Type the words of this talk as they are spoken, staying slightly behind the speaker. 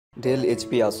Del,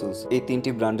 HP, Asus এই তিনটি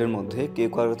ব্র্যান্ডের মধ্যে কেউ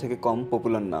কারো থেকে কম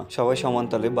পপুলার না। সবাই সমান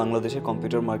তালে বাংলাদেশের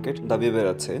কম্পিউটার মার্কেট দাবিয়ে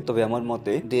বেড়াচ্ছে, তবে আমার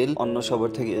মতে ডেল অন্য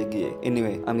সবার থেকে এগিয়ে।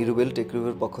 এনিওয়ে, আমি রুবেল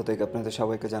টেকরিভিউর পক্ষ থেকে আপনাদের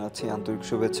সবাইকে জানাচ্ছি আন্তরিক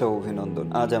শুভেচ্ছা ও অভিনন্দন।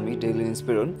 আজ আমি ডেল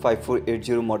ইন্সপিরন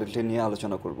 5480 মডেলটি নিয়ে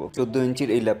আলোচনা করব। 14 ইঞ্চির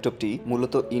এই ল্যাপটপটি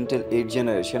মূলত Intel 8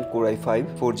 generation core i5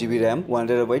 4GB RAM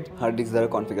 1TB hard disk দ্বারা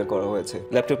কনফিগার করা হয়েছে।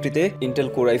 ল্যাপটপটিতে Intel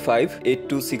core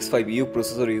i5-8265U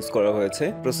processor use করা হয়েছে।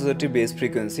 প্রসেসরটির বেস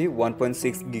ফ্রিকোয়েন্সি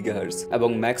 1.6 GHz এবং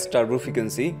max turbo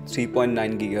frequency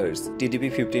 3.9 GHz, TDP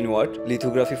 15 watt,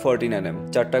 lithography 14 nm,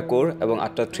 4টা কোর এবং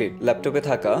 8টা থ্রেড। ল্যাপটপে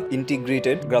থাকা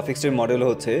ইন্টিগ্রেটেড গ্রাফিক্সের মডেল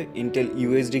হচ্ছে ইন্টেল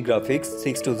UHD গ্রাফিক্স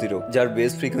 620, যার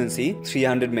বেস ফ্রিকোয়েন্সি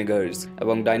 300 MHz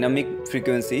এবং dynamic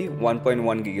frequency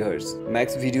 1.1 GHz।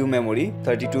 Max video memory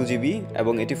 32 GB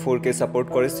এবং এটি 4K সাপোর্ট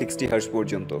করে 60 Hz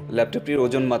পর্যন্ত। ল্যাপটপটির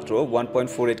ওজন মাত্র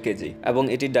 1.48 kg এবং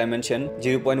এটির ডাইমেনশন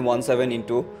 0.17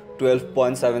 ইন্টু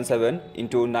 12.77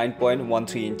 into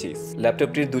 9.13 ইঞ্চিস।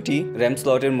 ল্যাপটপটির দুটি র্যাম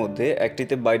স্লটের মধ্যে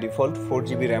একটিতে বাই ডিফল্ট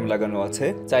 4GB র্যাম লাগানো আছে।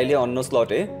 চাইলে অন্য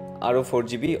স্লটে আরও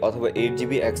 4GB অথবা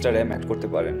 8GB এক্সট্রা র্যাম অ্যাড করতে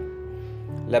পারেন।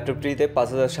 ল্যাপটপটিতে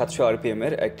 5700 RPM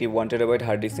এর একটি 1TB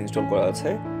হার্ড ডিস্ক ইনস্টল করা আছে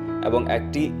এবং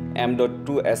একটি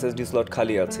M.2 SSD স্লট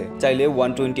খালি আছে। চাইলে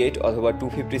 128 অথবা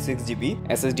 256GB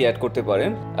SSD অ্যাড করতে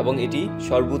পারেন এবং এটি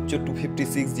সর্বোচ্চ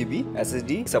 256GB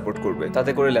SSD সাপোর্ট করবে।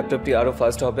 তাতে করে ল্যাপটপটি আরও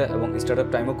ফাস্ট হবে এবং স্টার্টআপ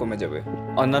টাইমও কমে যাবে।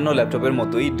 অন্যান্য ল্যাপটপের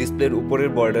মতোই ডিসপ্লের উপরের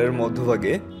বর্ডারের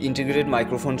মধ্যভাগে ইন্টিগ্রেটেড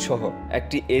মাইক্রোফোন সহ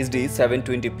একটি HD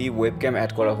 720p ওয়েবক্যাম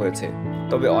অ্যাড করা হয়েছে।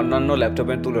 তবে অন্যান্য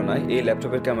ল্যাপটপের তুলনায় এই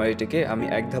ল্যাপটপের ক্যামেরাটিকে আমি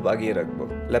এক ধাপ আগিয়ে রাখবো।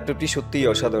 ল্যাপটপটি সত্যিই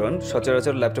অসাধারণ।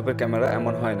 সচরাচর ল্যাপটপের ক্যামেরা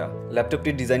এমন হয় না।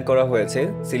 ল্যাপটপটি ডিজাইন করা হয়েছে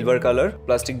সিলভার কালার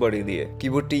প্লাস্টিক বডি দিয়ে।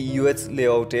 কিবোর্ডটি UH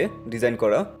লেআউটে ডিজাইন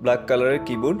করা ব্ল্যাক কালারের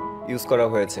কিবোর্ড ইউজ করা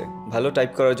হয়েছে। ভালো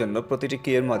টাইপ করার জন্য প্রতিটি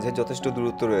কি এর মাঝে যথেষ্ট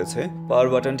দূরত্ব রয়েছে। পাওয়ার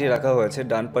বাটনটি রাখা হয়েছে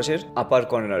ডান পাশের আপার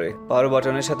কর্নারে। পাওয়ার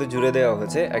বাটনের সাথে জুড়ে দেওয়া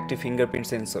হয়েছে একটি ফিঙ্গারপ্রিন্ট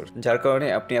সেন্সর, যার কারণে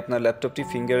আপনি আপনার ল্যাপটপটি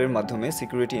ফিঙ্গারের মাধ্যমে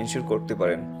সিকিউরিটি এনশিওর করতে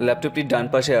পারেন। ল্যাপটপটির ডান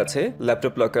পাশে আছে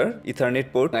ল্যাপটপ লকার, ইথারনেট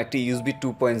পোর্ট, একটি USB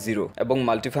 2.0 এবং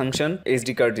মাল্টিফাংশন SD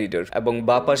কার্ড রিডার, এবং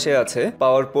বাঁ পাশে আছে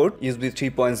পাওয়ার port, USB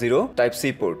 3.0, type C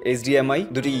port, HDMI,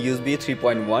 দুটি USB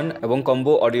 3.1 এবং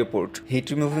combo audio port. Hit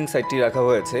removing সাইডটি রাখা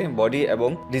হয়েছে বডি এবং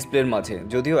ডিসপ্লের মাঝে।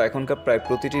 যদিও এখনকার প্রায়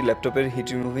প্রতিটি ল্যাপটপের হিট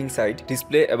রিমুভিং সাইড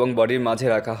ডিসপ্লে এবং বডির মাঝে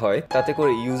রাখা হয়, তাতে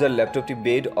করে ইউজার ল্যাপটপটি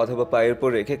বেড অথবা পায়ের উপর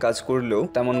রেখে কাজ করলেও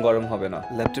তেমন গরম হবে না।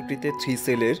 ল্যাপটপটিতে 3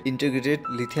 সেলের integrated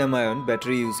lithium ion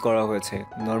battery use করা হয়েছে।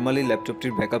 নর্মালি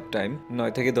ল্যাপটপটির ব্যাকআপ টাইম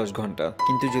 9 থেকে 10 ঘন্টা,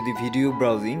 কিন্তু যদি ভিডিও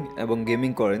ব্রাউজিং এবং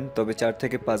গেমিং করেন তবে 4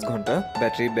 থেকে 5 ঘন্টা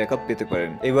ব্যাটারি ব্যাকআপ পেতে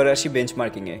পারেন। এবার আসি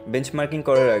বেঞ্চমার্কিং এ। বেঞ্চমার্কিং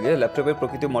করার আগে ল্যাপটপের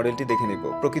প্রকৃত মডেলটি দেখে নেব।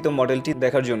 প্রকৃত মডেলটি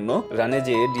দেখার জন্য রানে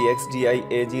যেয়ে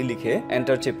DXDIAG লিখে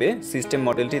এন্টার চেপে সিস্টেম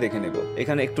মডেলটি দেখে নেব।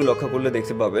 এখানে একটু লক্ষ্য করলে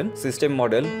দেখতে পাবেন সিস্টেম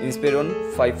মডেল ইন্সপিরন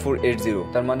 5480।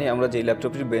 তার মানে আমরা যে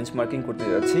ল্যাপটপটির বেঞ্চমার্কিং করতে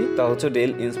যাচ্ছি তা হচ্ছে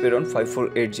ডেল ইন্সপিরন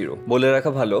 5480। বলে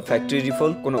রাখা ভালো, ফ্যাক্টরি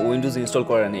ডিফল্ট কোনো উইন্ডোজ ইনস্টল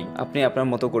করা নেই। আপনি আপনার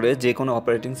মতো করে যে কোনো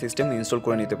অপারেটিং সিস্টেম ইনস্টল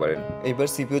করে নিতে পারেন। এবার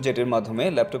CPU জেটের মাধ্যমে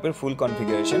ল্যাপটপের ফুল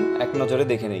কনফিগারেশন এক নজরে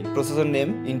দেখে নেই। Processor name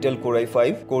Intel core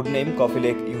i5, code name coffee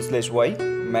lake U/Y,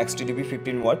 max TDP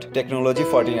 15 watt, technology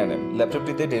 14 nm।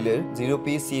 ল্যাপটপটিতে ডেলের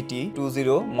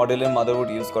 0P-CT20 মডেলের মাদারবোর্ড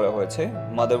ইউজ করা হয়েছে।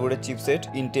 মাদারবোর্ডের চিপসেট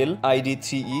ইন্টেল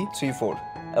ID3E34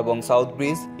 এবং south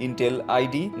bridge Intel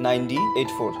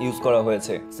ID9D84 use করা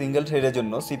হয়েছে। সিঙ্গেল থ্রেডের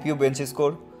জন্য CPU বেঞ্চ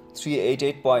স্কোর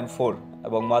 388.4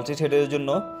 এবং মাল্টি থ্রেডের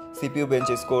জন্য CPU bench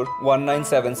score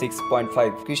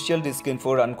 1976.5। Crystal disk info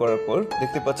run করার পর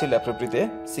দেখতে পাচ্ছি ল্যাপটপটিতে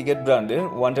সিগেট ব্র্যান্ডের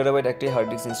 1TB একটি হার্ড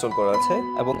ডিস্ক ইনস্টল করা আছে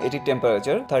এবং এটির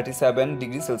temperature 37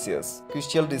 degree Celsius.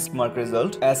 Crystal disk mark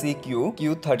result SEQ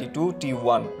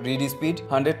Q32T1, read speed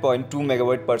 100.2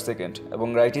 MB/s এবং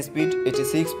রাইট স্পিড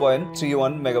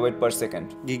 86.31 MB/s।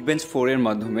 Geekbench 4 এর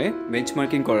মাধ্যমে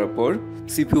বেঞ্চমার্কিং করার পর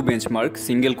CPU benchmark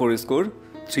single core score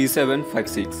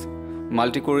 3756,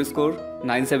 multi core score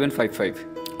 9755,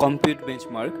 compute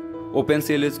benchmark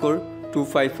OpenCL score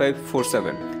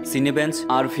 25547, Cinebench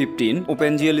R15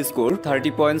 OpenGL score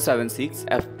 30.76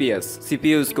 FPS,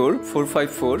 CPU score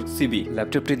 454 CB।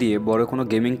 ল্যাপটপটি দিয়ে বড় কোনো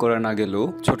gaming করা না গেলেও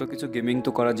ছোট কিছু গেমিং তো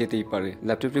করা যেতেই পারে।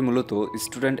 ল্যাপটপটি মূলত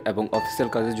স্টুডেন্ট এবং অফিসিয়াল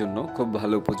কাজের জন্য খুব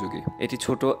ভালো উপযোগী। এটি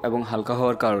ছোট এবং হালকা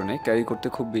হওয়ার কারণে ক্যারি করতে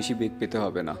খুব বেশি বেগ পেতে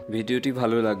হবে না। ভিডিওটি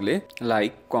ভালো লাগলে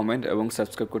লাইক, কমেন্ট এবং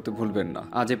সাবস্ক্রাইব করতে ভুলবেন না।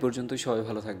 আজ এ পর্যন্তই, সবাই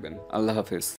ভালো থাকবেন। আল্লাহ হাফেজ।